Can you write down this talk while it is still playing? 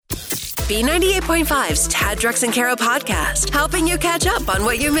B98.5's Tad, Drex, and Kara podcast, helping you catch up on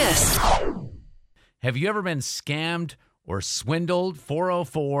what you missed. Have you ever been scammed or swindled?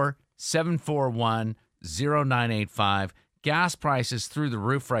 404-741-0985. Gas prices through the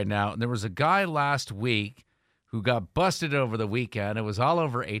roof right now. And there was a guy last week who got busted over the weekend. It was all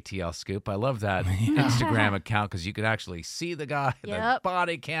over ATL Scoop. I love that Instagram account because you could actually see the guy, the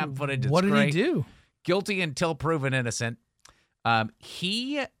body cam footage. It's what did great. he do? Guilty until proven innocent.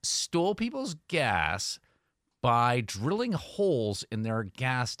 He stole people's gas by drilling holes in their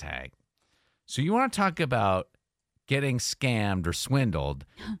gas tank. So you want to talk about getting scammed or swindled.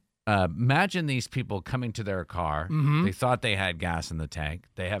 Imagine these people coming to their car. Mm-hmm. They thought they had gas in the tank.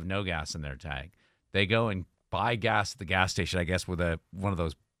 They have no gas in their tank. They go and buy gas at the gas station, I guess, with one of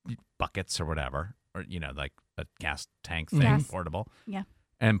those buckets or whatever, or, like a gas tank thing, Yes. portable. Yeah.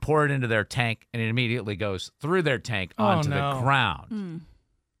 And pour it into their tank, and it immediately goes through their tank onto the ground.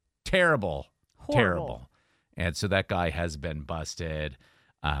 Terrible. Horrible. Terrible. And so that guy has been busted.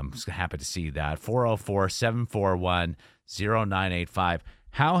 I'm just happy to see that. 404-741-0985.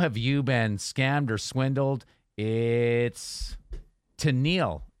 How have you been scammed or swindled? It's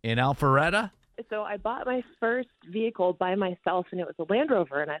Tennille in Alpharetta. So I bought my first vehicle by myself, and it was a Land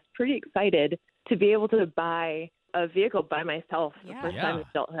Rover, and I was pretty excited to be able to buy a vehicle by myself for the first time in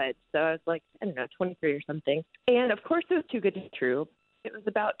adulthood. So I was like, 23 or something. And, of course, it was too good to be true. It was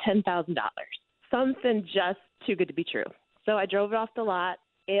about $10,000. Something just too good to be true. So I drove it off the lot.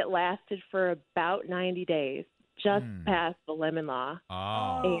 It lasted for about 90 days, just past the lemon law.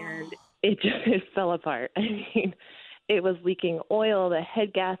 Oh. And it fell apart. I mean, it was leaking oil, the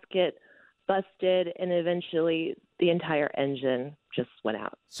head gasket busted, and eventually the entire engine just went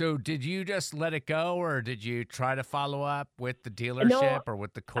out. So did you just let it go, or did you try to follow up with the dealership or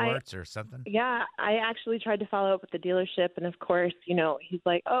with the courts or something? Yeah, I actually tried to follow up with the dealership, and of course, he's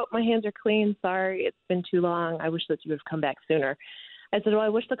like, "Oh, my hands are clean. Sorry, it's been too long. I wish that you would have come back sooner." I said, "Well, I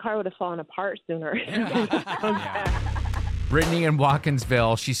wish the car would have fallen apart sooner." Brittany in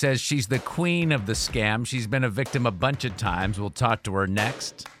Watkinsville, she says she's the queen of the scam. She's been a victim a bunch of times. We'll talk to her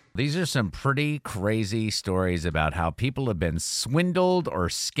next. These are some pretty crazy stories about how people have been swindled or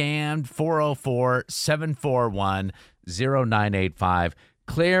scammed. 404-741-0985.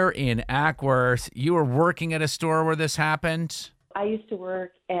 Claire in Ackworth, you were working at a store where this happened? I used to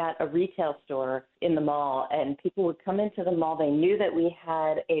work at a retail store in the mall, and people would come into the mall. They knew that we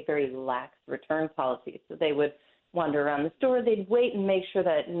had a very lax return policy, so they would wander around the store. They'd wait and make sure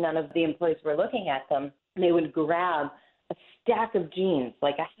that none of the employees were looking at them. They would grab a stack of jeans,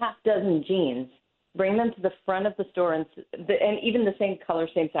 like a half dozen jeans, bring them to the front of the store, and even the same color,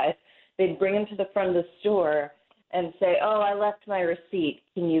 same size. They'd bring them to the front of the store and say, "Oh, I left my receipt.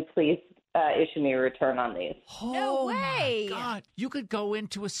 Can you please issue me a return on these?" No way. My God. You could go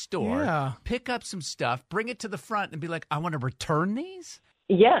into a store, pick up some stuff, bring it to the front, and be like, "I want to return these?"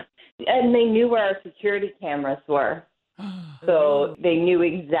 Yeah, and they knew where our security cameras were. So they knew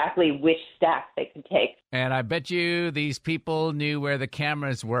exactly which stack they could take. And I bet you these people knew where the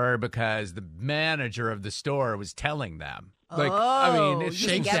cameras were because the manager of the store was telling them. Like, I mean, it's you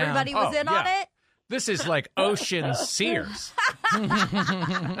think everybody was in on it? This is like Ocean Sears. I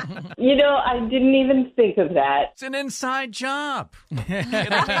didn't even think of that. It's an inside job.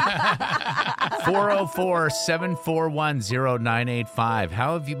 404-741-0985.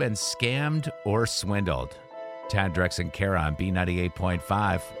 How have you been scammed or swindled? Tad, Drex, and Kara on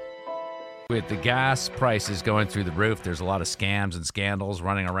B98.5. With the gas prices going through the roof, there's a lot of scams and scandals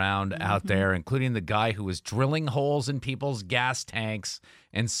running around out there, including the guy who was drilling holes in people's gas tanks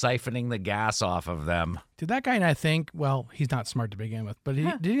and siphoning the gas off of them. Did that guy not think, well, he's not smart to begin with, but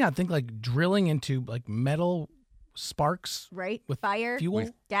did he not think like drilling into like metal sparks? Right. With fire, fuel?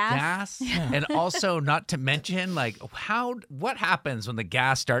 with gas. And also not to mention like what happens when the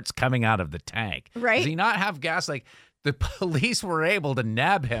gas starts coming out of the tank? Right. Does he not have gas? Like the police were able to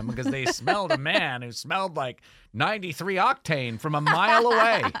nab him because they smelled a man who smelled like 93 octane from a mile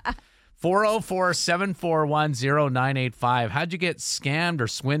away. 404-741-0985. How'd you get scammed or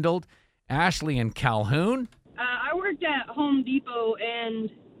swindled? Ashley in Calhoun? I worked at Home Depot,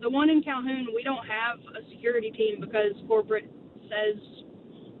 and the one in Calhoun, we don't have a security team because corporate says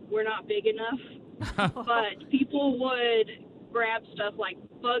we're not big enough. But people would grab stuff like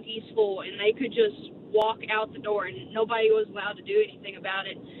buggies full, and they could just walk out the door, and nobody was allowed to do anything about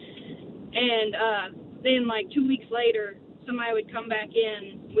it. And then, like 2 weeks later, somebody would come back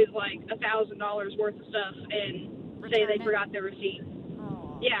in with like $1,000 worth of stuff and say they forgot their receipt.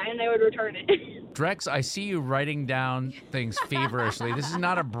 Oh. Yeah, and they would return it. Drex, I see you writing down things feverishly. This is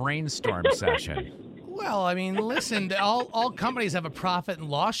not a brainstorm session. Well, I mean, listen, all companies have a profit and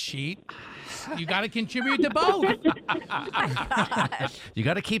loss sheet. You got to contribute to both. You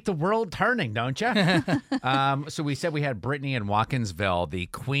got to keep the world turning, don't you? So we said we had Brittany in Watkinsville, the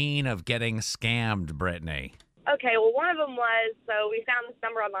queen of getting scammed, Brittany. Okay, well, one of them was, so we found this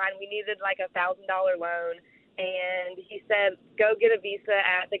number online. We needed like a $1,000 loan, and he said, go get a Visa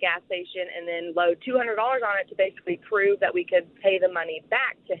at the gas station and then load $200 on it to basically prove that we could pay the money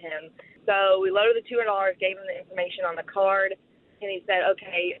back to him. So we loaded the $200, gave him the information on the card, and he said,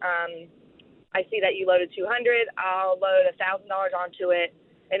 okay, I see that you loaded $200. I'll load $1,000 onto it,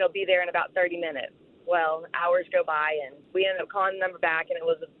 and it'll be there in about 30 minutes. Well, hours go by, and we ended up calling the number back, and it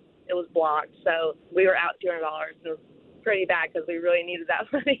was blocked. So we were out $200. It was pretty bad because we really needed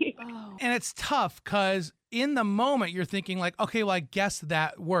that money. Oh. And it's tough because in the moment you're thinking like, okay, well, I guess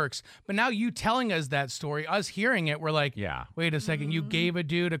that works. But now you telling us that story, us hearing it, we're like, Yeah. wait a second, you gave a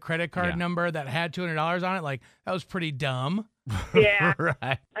dude a credit card number that had $200 on it? Like, that was pretty dumb. Yeah.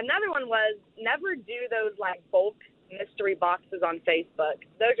 Right. Another one was never do those like bulk mystery boxes on Facebook.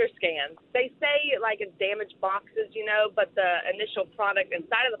 Those are scams. They say like it's damaged boxes, but the initial product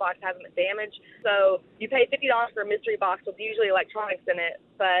inside of the box hasn't been damaged. So you pay $50 for a mystery box with usually electronics in it,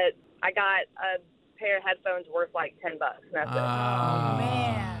 but I got a pair of headphones worth like $10. And that's it. Oh,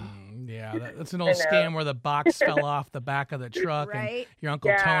 man. Yeah, that's an old scam where the box fell off the back of the truck Right? and your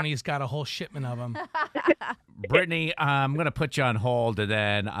Uncle Tony's got a whole shipment of them. Brittany, I'm going to put you on hold, and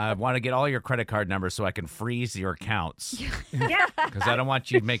then I want to get all your credit card numbers so I can freeze your accounts. Yeah. Because I don't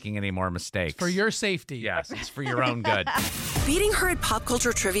want you making any more mistakes. For your safety. Yes, it's for your own good. Beating her at pop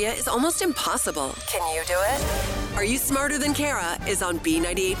culture trivia is almost impossible. Can you do it? Are You Smarter Than Kara is on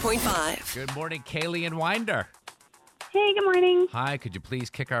B98.5. Good morning, Kaylee and Winder. Hey, good morning. Hi, could you please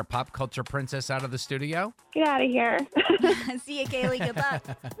kick our pop culture princess out of the studio? Get out of here. See you, Kaylee. Good luck.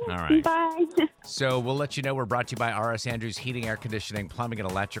 All right. Bye. So we'll let you know we're brought to you by R.S. Andrews Heating, Air Conditioning, Plumbing,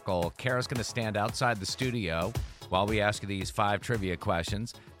 and Electrical. Kara's going to stand outside the studio while we ask you these 5 trivia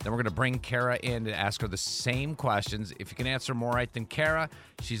questions. Then we're going to bring Kara in and ask her the same questions. If you can answer more right than Kara,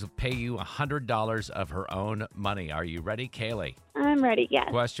 she'll pay you $100 of her own money. Are you ready, Kaylee? I'm ready, yes.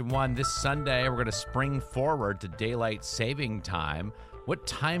 Question 1. This Sunday, we're going to spring forward to daylight saving time. What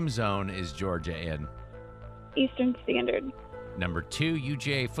time zone is Georgia in? Eastern Standard. Number 2,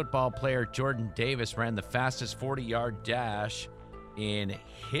 UGA football player Jordan Davis ran the fastest 40-yard dash in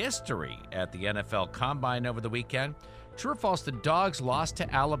history at the NFL Combine over the weekend. True or false, the Dogs lost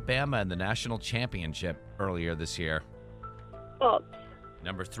to Alabama in the national championship earlier this year? False.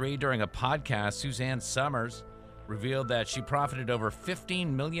 Number 3, during a podcast, Suzanne Summers revealed that she profited over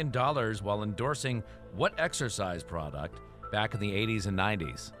 $15 million while endorsing what exercise product back in the 80s and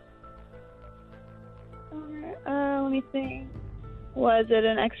 90s? Let me think. Was it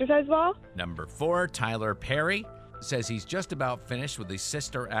an exercise ball? Number 4, Tyler Perry says he's just about finished with the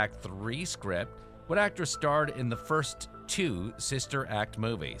Sister Act 3 script. What actress starred in the first 2 Sister Act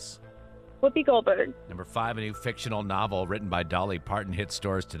movies? Whoopi Goldberg. Number 5, a new fictional novel written by Dolly Parton hits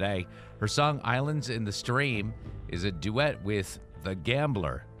stores today. Her song Islands in the Stream is a duet with The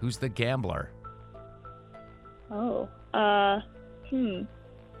Gambler. Who's The Gambler? Oh. Well,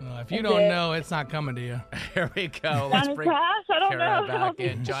 if you don't know, it's not coming to you. Here we go. Let's Johnny bring Cash? I don't Kara know. back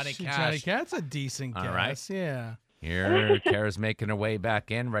in. Johnny Johnny Cash. Cat's a decent All guess. right. Yeah. Here, Kara's making her way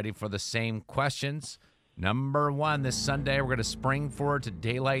back in, ready for the same questions. Number 1, this Sunday, we're going to spring forward to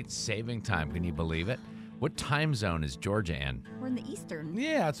daylight saving time. Can you believe it? What time zone is Georgia in? We're in the Eastern.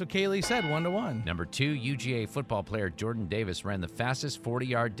 Yeah, that's what Kaylee said, 1-1. Number 2, UGA football player Jordan Davis ran the fastest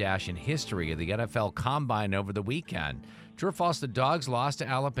 40-yard dash in history of the NFL Combine over the weekend. True or false, the Dogs lost to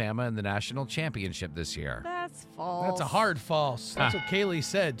Alabama in the national championship this year? That's false. That's a hard false. That's what Kaylee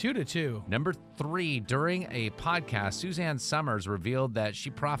said, 2-2. Number 3, during a podcast, Suzanne Summers revealed that she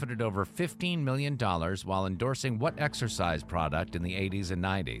profited over $15 million while endorsing what exercise product in the 80s and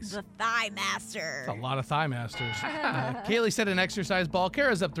 90s? The Thigh Master. That's a lot of Thigh Masters. Kaylee said an exercise ball.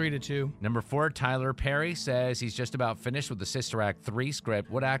 Kara's up 3-2. Number 4, Tyler Perry says he's just about finished with the Sister Act 3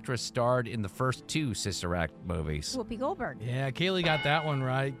 script. What actress starred in the first 2 Sister Act movies? Whoopi Goldberg. Yeah, Kaylee got that one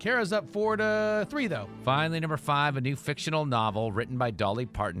right. Kara's up 4-3, though. Finally, number 5, a new fictional novel written by Dolly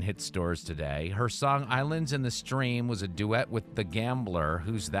Parton hit stores today. Her song Islands in the Stream was a duet with The Gambler.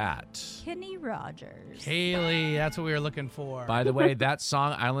 Who's that? Kenny Rogers. Kaylee, that's what we were looking for. By the way, that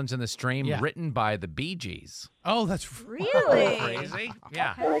song Islands in the Stream, Yeah. written by the Bee Gees. Oh, that's Really? Crazy?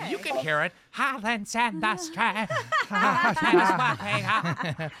 Yeah. You can hear it. Islands in the Stream.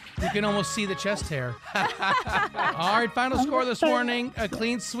 You can almost see the chest hair. All right, final score this morning. A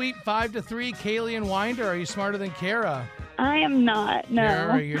clean sweep, 5-3. Kaylee and Winder. Are you smarter than Kara? I am not.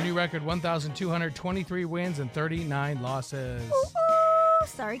 No. Your new record, 1,223 wins and 39 losses. Ooh,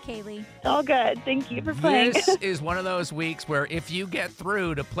 sorry, Kaylee. All good. Thank you for playing. This is one of those weeks where if you get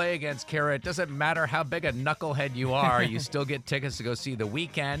through to play against Kara, it doesn't matter how big a knucklehead you are. You still get tickets to go see The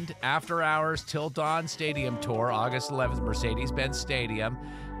Weeknd After Hours Till Dawn Stadium Tour, August 11th, Mercedes-Benz Stadium.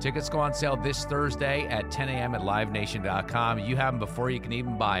 Tickets go on sale this Thursday at 10 a.m. at livenation.com. You have them before you can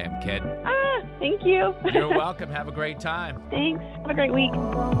even buy them, kid. Thank you. You're welcome. Have a great time. Thanks. Have a great week.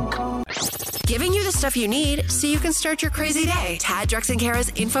 Giving you the stuff you need so you can start your crazy day. Tad, Drex, and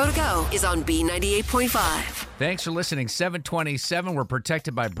Kara's Info to Go is on B98.5. Thanks for listening. 727. We're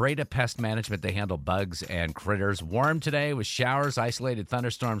protected by Breda Pest Management. They handle bugs and critters. Warm today with showers, isolated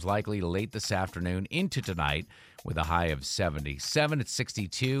thunderstorms likely late this afternoon into tonight with a high of 77. It's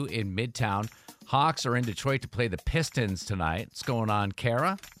 62 in Midtown. Hawks are in Detroit to play the Pistons tonight. What's going on,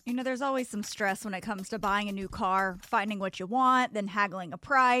 Kara? You know, there's always some stress when it comes to buying a new car, finding what you want, then haggling a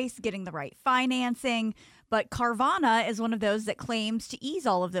price, getting the right financing. But Carvana is one of those that claims to ease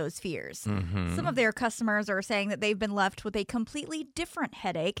all of those fears. Mm-hmm. Some of their customers are saying that they've been left with a completely different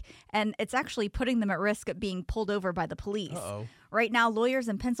headache, and it's actually putting them at risk of being pulled over by the police. Uh-oh. Right now, lawyers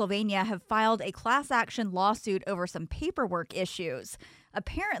in Pennsylvania have filed a class action lawsuit over some paperwork issues.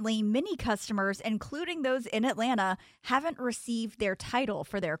 Apparently, many customers, including those in Atlanta, haven't received their title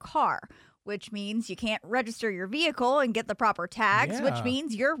for their car, which means you can't register your vehicle and get the proper tags, Yeah. which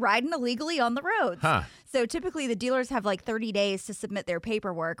means you're riding illegally on the roads. Huh. So typically the dealers have like 30 days to submit their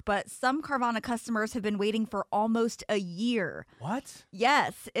paperwork, but some Carvana customers have been waiting for almost a year. What?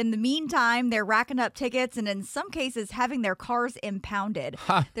 Yes. In the meantime, they're racking up tickets and in some cases having their cars impounded.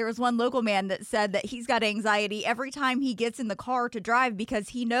 Huh. There was one local man that said that he's got anxiety every time he gets in the car to drive because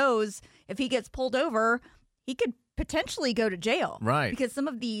he knows if he gets pulled over, he could potentially go to jail. Right. Because some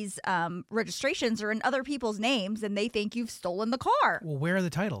of these registrations are in other people's names and they think you've stolen the car. Well, where are the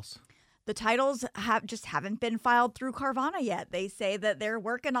titles? The titles haven't been filed through Carvana yet. They say that they're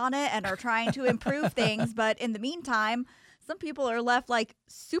working on it and are trying to improve things. But in the meantime, some people are left like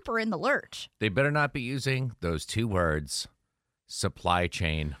super in the lurch. They better not be using those two words, supply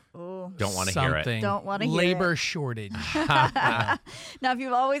chain. Ooh. Don't want to hear it. Something. Don't wanna hear Labor it. shortage. Now, if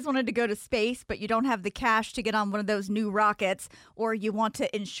you've always wanted to go to space, but you don't have the cash to get on one of those new rockets, or you want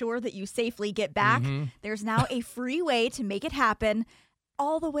to ensure that you safely get back, there's now a free way to make it happen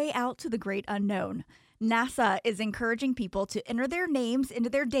all the way out to the great unknown. NASA is encouraging people to enter their names into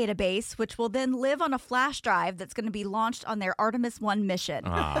their database, which will then live on a flash drive that's going to be launched on their Artemis 1 mission.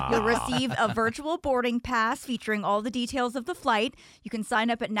 You'll receive a virtual boarding pass featuring all the details of the flight. You can sign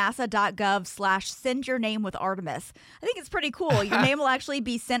up at nasa.gov/send your name with Artemis. I think it's pretty cool. Your name will actually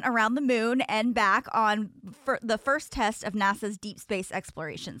be sent around the moon and back on the first test of NASA's deep space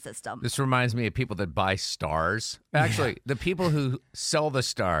exploration system. This reminds me of people that buy stars. Actually, the people who sell the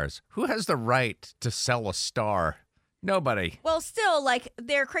stars, who has the right to sell a star? Nobody. Well, still, like,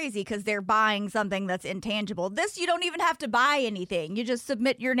 they're crazy because they're buying something that's intangible. This, you don't even have to buy anything. You just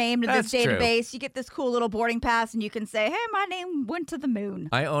submit your name to this That's true. database. You get this cool little boarding pass, and you can say, hey, my name went to the moon.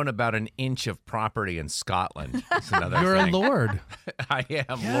 I own about an inch of property in Scotland. That's another You're thing. a lord. I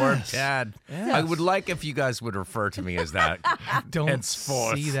am Yes. Lord Tad. Yes. I would like if you guys would refer to me as that. Don't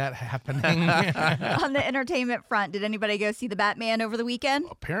henceforth. see that happening. On the entertainment front, did anybody go see The Batman over the weekend?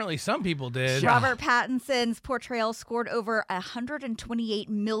 Apparently some people did. Robert Pattinson's portrayal scored over $128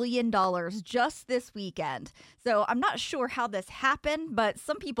 million just this weekend. So I'm not sure how this happened, but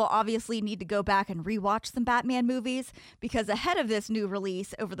some people obviously need to go back and rewatch some Batman movies because ahead of this new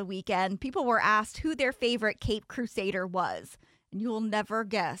release over the weekend, people were asked who their favorite Caped Crusader was. And you will never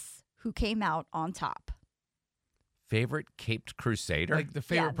guess who came out on top. Favorite Caped Crusader? Like the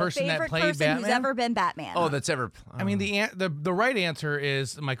favorite the person favorite that played person Batman? who's ever been Batman. Oh, that's ever. I mean, the right answer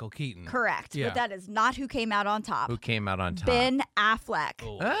is Michael Keaton. Correct. Yeah. But that is not who came out on top. Who came out on top? Ben Affleck.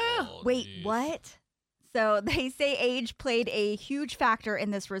 Oh, Wait, geez. what? So they say age played a huge factor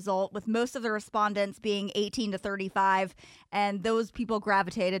in this result, with most of the respondents being 18 to 35, and those people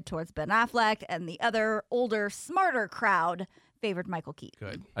gravitated towards Ben Affleck, and the other older, smarter crowd favored Michael Keaton.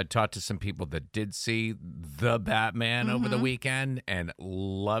 Good. I talked to some people that did see The Batman over the weekend and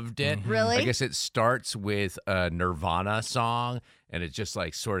loved it. Really? I guess it starts with a Nirvana song and it just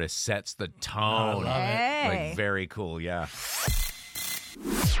like sort of sets the tone. love it. Hey. Like very cool, yeah.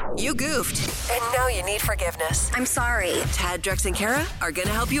 You goofed, and now you need forgiveness. I'm sorry. Tad, Drex, and Kara are going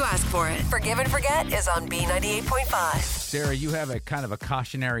to help you ask for it. Forgive and Forget is on B98.5. Sarah, you have a kind of a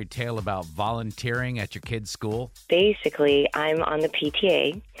cautionary tale about volunteering at your kid's school. Basically, I'm on the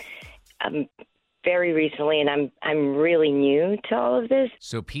PTA. very recently, and I'm really new to all of this.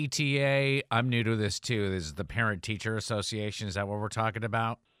 So PTA, I'm new to this too. This is the Parent Teacher Association. Is that what we're talking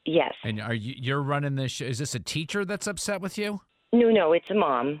about? Yes. And you're running this show. Is this a teacher that's upset with you? No, it's a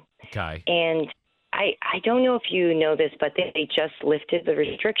mom. Okay. And I don't know if you know this, but they just lifted the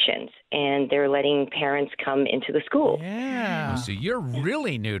restrictions, and they're letting parents come into the school. Yeah. Oh, so you're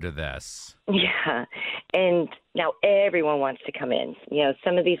really new to this. Yeah. And now everyone wants to come in. You know,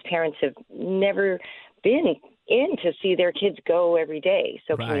 some of these parents have never been in to see their kids go every day.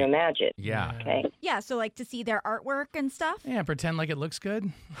 So Right. can you imagine? Yeah. Okay. Yeah, so like to see their artwork and stuff. Yeah, pretend like it looks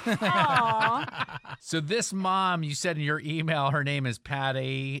good. Aw. So this mom, you said in your email, her name is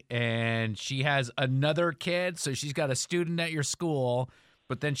Patty, and she has another kid. So she's got a student at your school,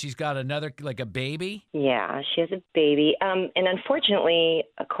 but then she's got another, like a baby. Yeah, she has a baby. And unfortunately,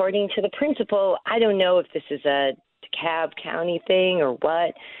 according to the principal, I don't know if this is a DeKalb County thing or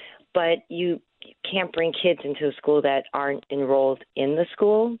what, but you can't bring kids into a school that aren't enrolled in the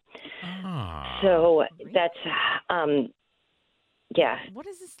school. Oh. So that's, yeah. What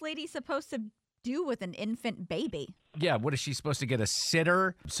is this lady supposed to do with an infant baby? Yeah, what is she supposed to get, a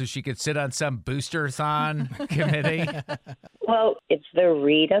sitter so she could sit on some booster-thon committee? Well, it's the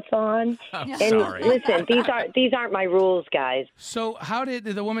readathon. I'm And sorry. listen, these aren't my rules, guys. So how did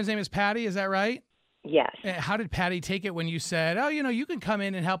the woman's name is Patty? Is that right? Yes. How did Patty take it when you said, "Oh, you can come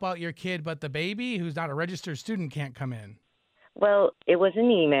in and help out your kid, but the baby who's not a registered student can't come in"? Well, it was an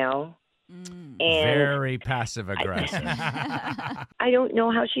email. And Very passive-aggressive. I don't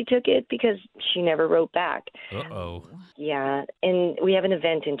know how she took it because she never wrote back. Uh-oh. Yeah, and we have an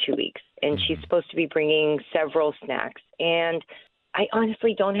event in 2 weeks, and she's supposed to be bringing several snacks. And I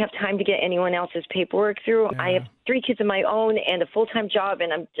honestly don't have time to get anyone else's paperwork through. Yeah. I have 3 kids of my own and a full-time job,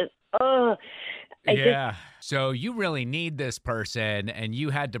 and I'm just, Yeah. So you really need this person, and you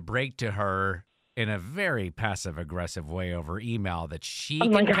had to break to her in a very passive-aggressive way over email that she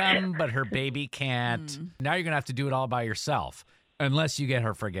can come, but her baby can't. Now you're going to have to do it all by yourself, unless you get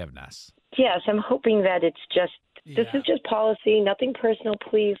her forgiveness. Yes, I'm hoping that it's just, this is just policy, nothing personal.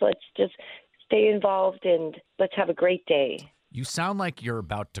 Please, let's just stay involved, and let's have a great day. You sound like you're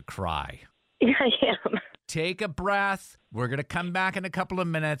about to cry. I am. Take a breath. We're going to come back in a couple of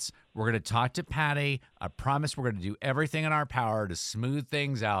minutes. We're going to talk to Patty. I promise we're going to do everything in our power to smooth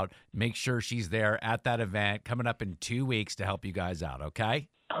things out. Make sure she's there at that event coming up in 2 weeks to help you guys out, okay?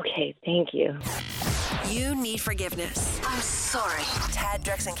 Okay, thank you. You need forgiveness. I'm sorry. Tad,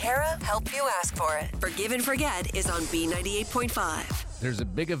 Drex, and Kara help you ask for it. Forgive and Forget is on B98.5. There's a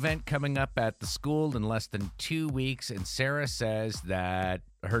big event coming up at the school in less than 2 weeks, and Sarah says that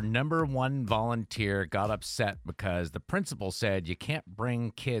her number one volunteer got upset because the principal said you can't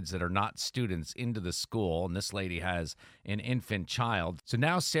bring kids that are not students into the school, and this lady has an infant child. So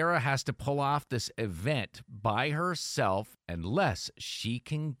now Sarah has to pull off this event by herself unless she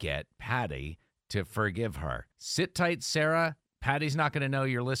can get Patty to forgive her. Sit tight, Sarah. Patty's not going to know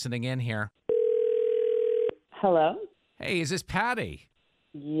you're listening in here. Hello? Hey, is this Patty?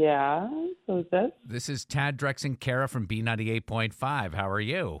 Yeah, who's this? This is Tad, Drex, and Kara from B98.5. How are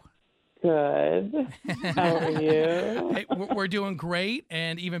you? Good. How are you? Hey, we're doing great,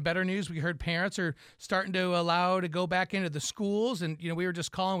 and even better news, we heard parents are starting to allow to go back into the schools, and we were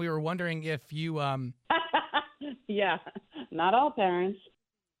just calling. We were wondering if you Yeah, not all parents.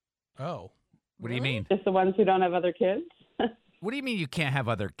 Oh. What do you mean? Just the ones who don't have other kids. What do you mean you can't have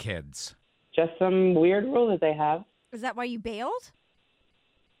other kids? Just some weird rule that they have. Is that why you bailed?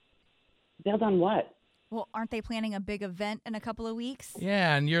 Bailed on what? Well, aren't they planning a big event in a couple of weeks?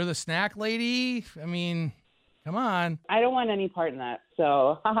 Yeah, and you're the snack lady. I mean, come on. I don't want any part in that.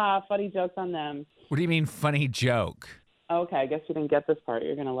 So, haha, funny jokes on them. What do you mean funny joke? Okay, I guess you didn't get this part.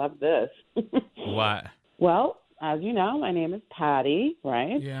 You're going to love this. What? Well, as you know, my name is Patty,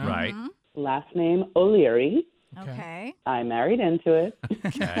 right? Yeah. Right. Last name O'Leary. Okay. I married into it.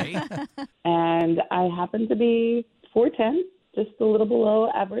 Okay. And I happen to be 4'10", just a little below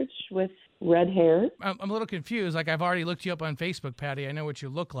average with red hair. I'm a little confused. Like, I've already looked you up on Facebook, Patty. I know what you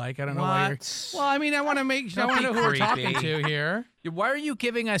look like. I don't know why you're... What? Well, I mean, I want to know who we're talking to here. Why are you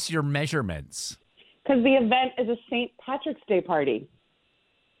giving us your measurements? Because the event is a St. Patrick's Day party.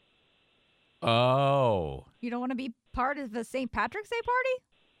 Oh. You don't want to be part of the St. Patrick's Day party?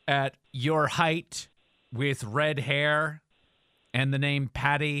 At your height with red hair and the name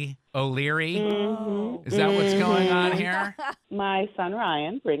Patty O'Leary? Mm-hmm. Is that what's going on here? My son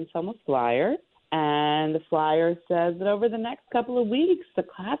Ryan brings home a flyer, and the flyer says that over the next couple of weeks, the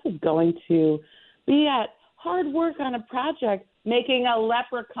class is going to be at hard work on a project making a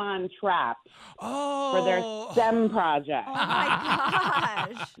leprechaun trap for their STEM project. Oh my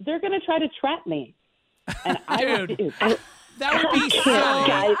gosh. They're going to try to trap me. And I Dude, that would be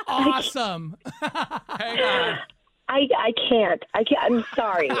so awesome. Hang on. I can't. I'm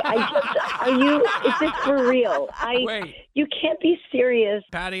sorry. Is this for real? Wait. You can't be serious.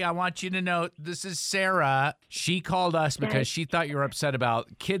 Patty, I want you to know this is Sarah. She called us because she thought you were upset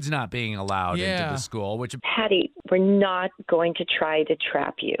about kids not being allowed into the school, which Patty, we're not going to try to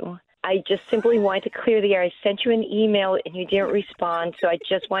trap you. I just simply wanted to clear the air. I sent you an email and you didn't respond, so I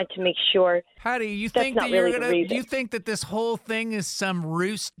just wanted to make sure. Patty, you that's think not that you're really the gonna? reason. You think that this whole thing is some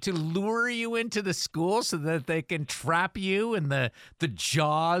ruse to lure you into the school so that they can trap you in the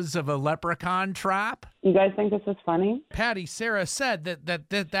jaws of a leprechaun trap? You guys think this is funny? Patty, Sarah said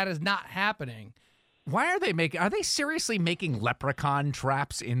that is not happening. Why are they making? Are they seriously making leprechaun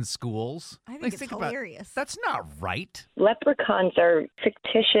traps in schools? I think it's hilarious. That's not right. Leprechauns are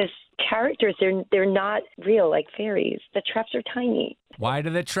fictitious characters. They're not real like fairies. The traps are tiny. Why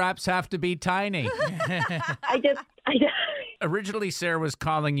do the traps have to be tiny? Originally, Sarah was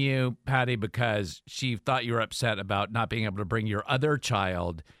calling you, Patty, because she thought you were upset about not being able to bring your other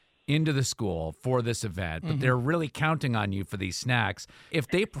child into the school for this event, but they're really counting on you for these snacks. If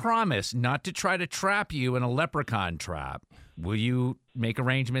they promise not to try to trap you in a leprechaun trap, will you make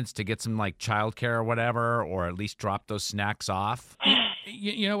arrangements to get some like childcare or whatever, or at least drop those snacks off?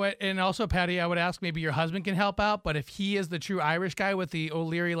 You know what? And also, Patty, I would ask maybe your husband can help out, but if he is the true Irish guy with the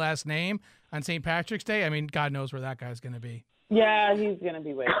O'Leary last name on St. Patrick's Day, I mean, God knows where that guy's going to be. Yeah, he's going to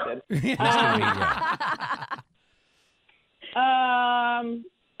be wasted.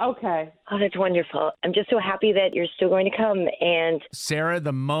 Okay. Oh, that's wonderful. I'm just so happy that you're still going to come. And Sarah,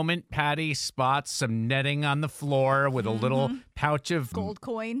 the moment Patty spots some netting on the floor with a little pouch of gold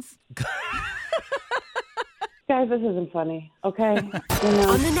coins. Guys, this isn't funny, okay?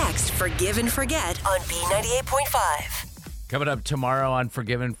 On the next Forgive and Forget on B98.5. Coming up tomorrow on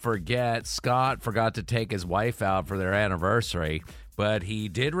Forgive and Forget, Scott forgot to take his wife out for their anniversary, but he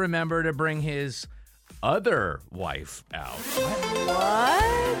did remember to bring his other wife out. What?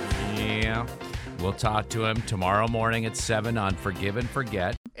 Yeah. We'll talk to him tomorrow morning at 7 on Forgive and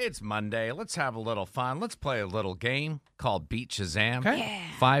Forget. It's Monday. Let's have a little fun. Let's play a little game called Beat Shazam. Okay. Yeah.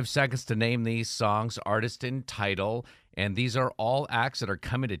 5 seconds to name these songs, artist and title. And these are all acts that are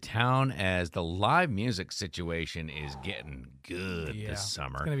coming to town as the live music situation is getting good this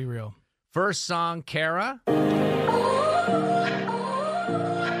summer. It's going to be real. First song, Kara.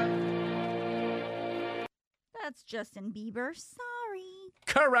 That's Justin Bieber. Sorry.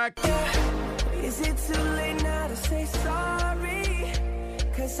 Correct. Is it too late now to say sorry?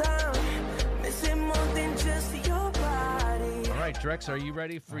 'Cause I'm missing more than just your body. All right, Drex, are you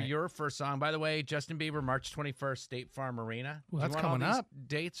ready for your first song? By the way, Justin Bieber, March 21st, State Farm Arena. Well, that's Do you want coming all these up.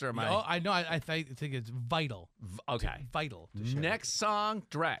 Dates or am I? Oh, I know. I think it's vital. Okay. Vital. to share. Next song,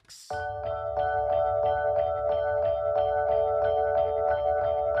 Drex.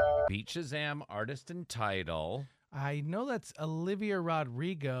 Beat Shazam, artist and title. I know that's Olivia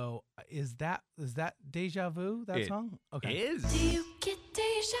Rodrigo. Is that Deja Vu, that It song? Okay. is. Do you get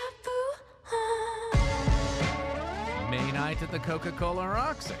deja vu? May 9th at the Coca-Cola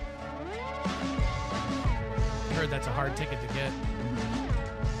Roxy. Heard that's a hard ticket to get.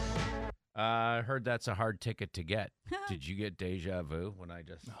 I heard that's a hard ticket to get. Did you get Deja Vu when I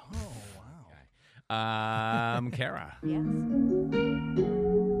just... Oh, wow. Okay. Kara. Yes.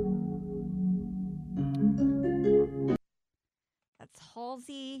 That's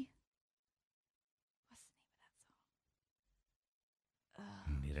Halsey. What's the name of that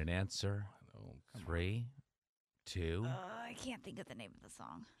song? Need an answer? 3, 2. I can't think of the name of the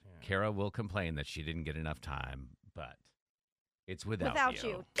song. Kara will complain that she didn't get enough time, but it's Without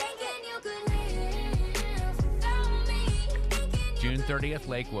You. June 30th,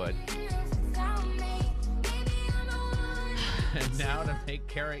 Lakewood. And now to make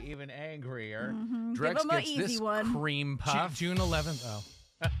Kara even angrier, Drex Give him a gets easy this one. cream puff. June 11th.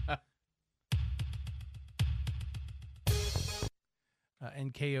 Oh.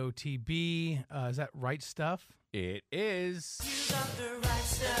 NKOTB. Is that Right Stuff? It is. You got the right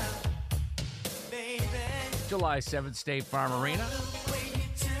stuff, baby. July 7th, State Farm Arena. The way you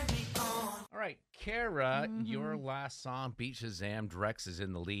turn me on. All right, Kara, your last song, Beat Shazam. Drex is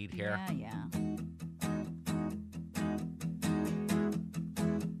in the lead here. Yeah.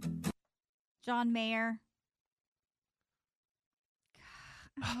 John Mayer.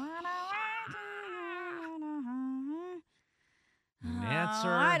 An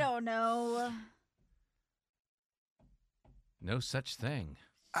answer? I don't know. No such thing.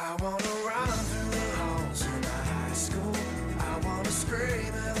 I wanna run through the halls of my high school. I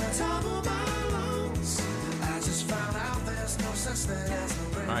scream at the top of my lungs. I just found out there's no such thing as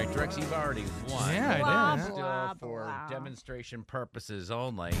no rain. All right, Drex, you've already won. Yeah, I did. Blah, Still blah, for blah. demonstration purposes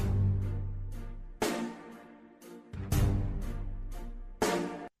only.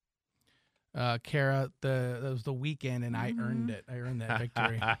 Kara, that was the weekend, and I earned it. I earned that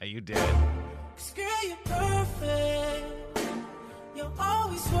victory. You did. 'Cause girl, you're perfect. You're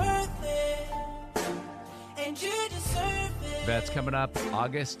always worth it. And you deserve it. That's coming up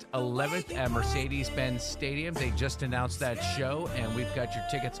August 11th at Mercedes-Benz Stadium. They just announced that show, and we've got your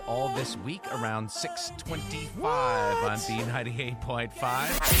tickets all this week around 6:25 on B98.5.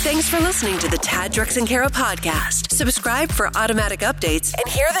 Thanks for listening to the Tad, Drex, and Kara podcast. Subscribe for automatic updates and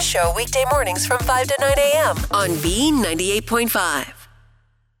hear the show weekday mornings from 5 to 9 a.m. on B98.5.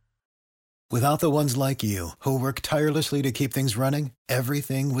 Without the ones like you, who work tirelessly to keep things running,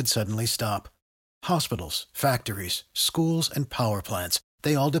 everything would suddenly stop. Hospitals, factories, schools, and power plants,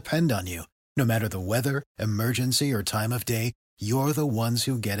 they all depend on you. No matter the weather, emergency, or time of day, you're the ones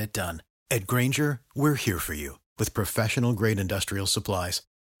who get it done. At Grainger, we're here for you with professional-grade industrial supplies.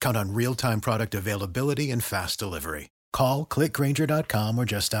 Count on real-time product availability and fast delivery. Call, click Grainger.com, or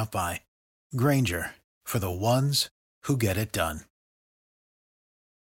just stop by. Grainger, for the ones who get it done.